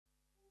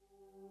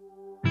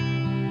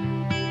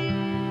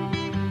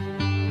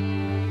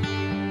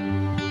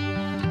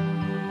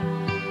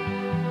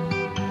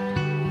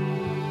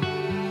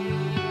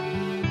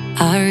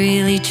I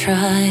really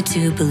tried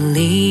to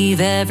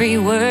believe every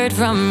word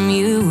from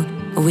you.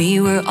 We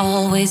were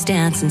always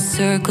dancing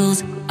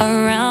circles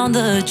around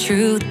the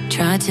truth.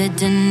 Tried to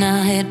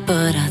deny it,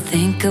 but I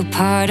think a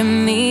part of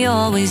me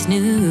always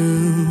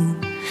knew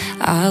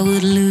I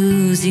would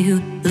lose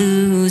you,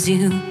 lose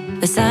you.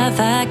 The sad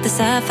fact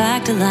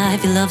of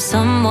life, you love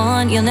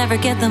someone, you'll never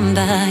get them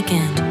back.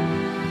 And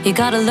you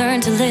gotta learn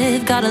to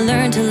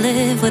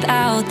live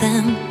without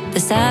them. The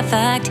sad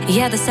fact,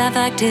 yeah, the sad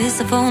fact is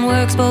the phone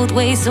works both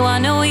ways. So I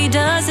know he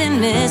doesn't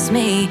miss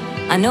me,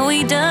 I know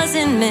he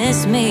doesn't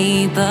miss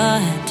me.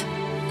 But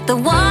the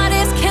what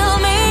ifs kill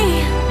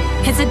me,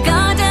 it's a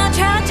goddamn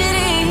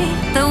tragedy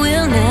that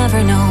we'll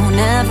never know,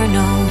 never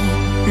know,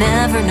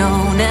 never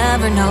know,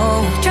 never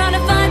know. Trying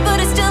to fight but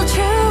it's still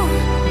true,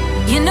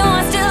 you know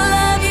I still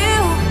love you,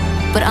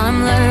 but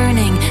I'm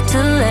learning to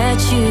let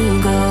you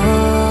go.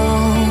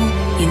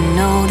 You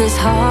know this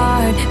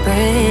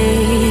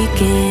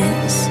heartbreak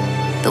is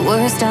the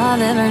worst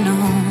I've ever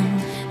known.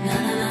 No,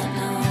 no,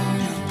 no,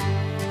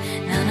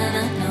 no, no, no,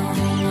 no, no,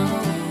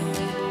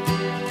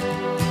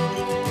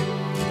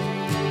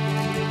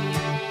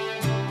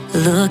 no.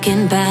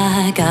 Looking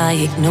back, I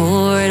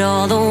ignored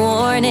all the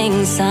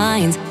warning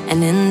signs,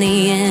 and in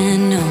the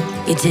end, no,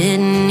 you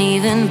didn't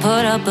even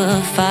put up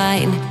a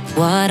fight.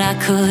 What I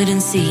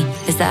couldn't see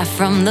is that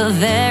from the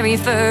very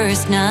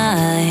first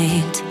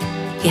night,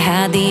 you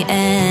had the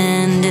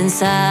end in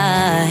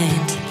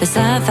sight. The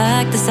sad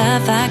fact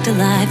of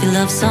life, you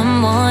love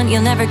someone,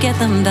 you'll never get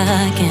them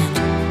back. And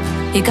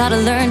you gotta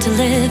learn to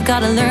live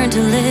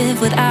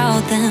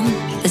without them.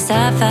 The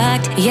sad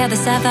fact, yeah, the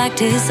sad fact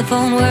is the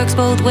phone works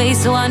both ways.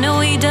 So I know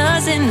he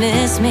doesn't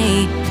miss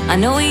me, I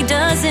know he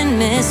doesn't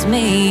miss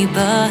me.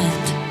 But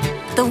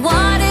the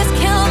what ifs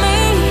kill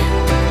me,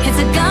 it's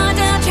a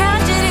goddamn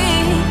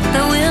tragedy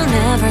that we'll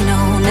never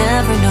know,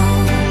 never know,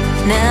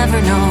 never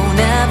know,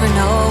 never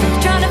know.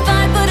 Trying to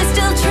fight but it's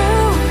still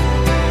true,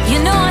 you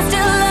know I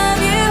still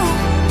love you,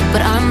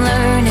 but I'm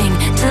learning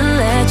to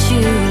let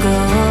you go.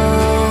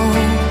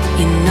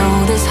 You know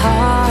this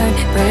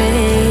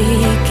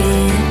heartbreak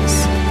is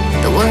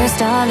the worst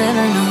I've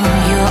ever known.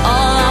 You're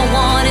all I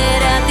wanted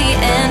at the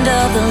end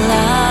of the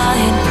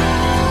line.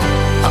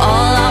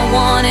 All I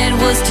wanted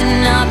was to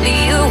not be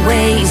a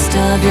waste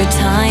of your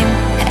time.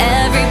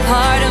 Every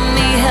part of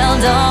me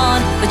held on,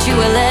 but you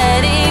were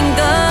letting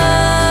go.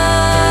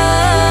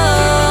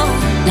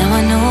 Now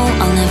I know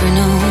I'll never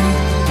know.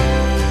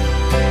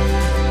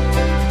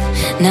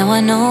 Now I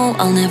know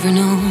I'll never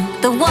know.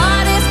 The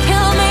what ifs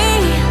kill me,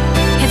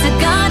 it's a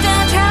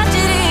goddamn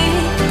tragedy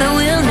that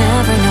we'll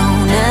never know,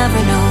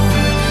 never know,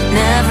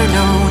 never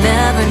know,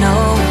 never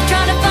know.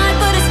 Trying to fight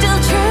but it's still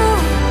true,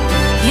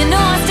 you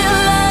know I still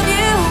love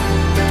you,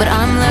 but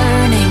I'm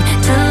learning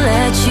to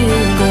let you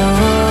go.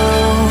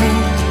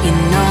 You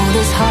know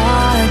this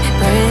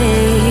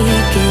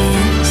heartbreak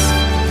is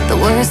the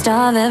worst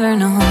I've ever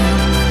known.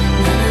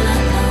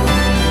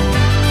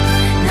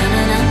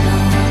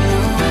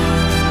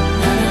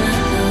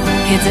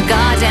 It's a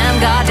goddamn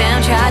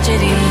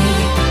tragedy.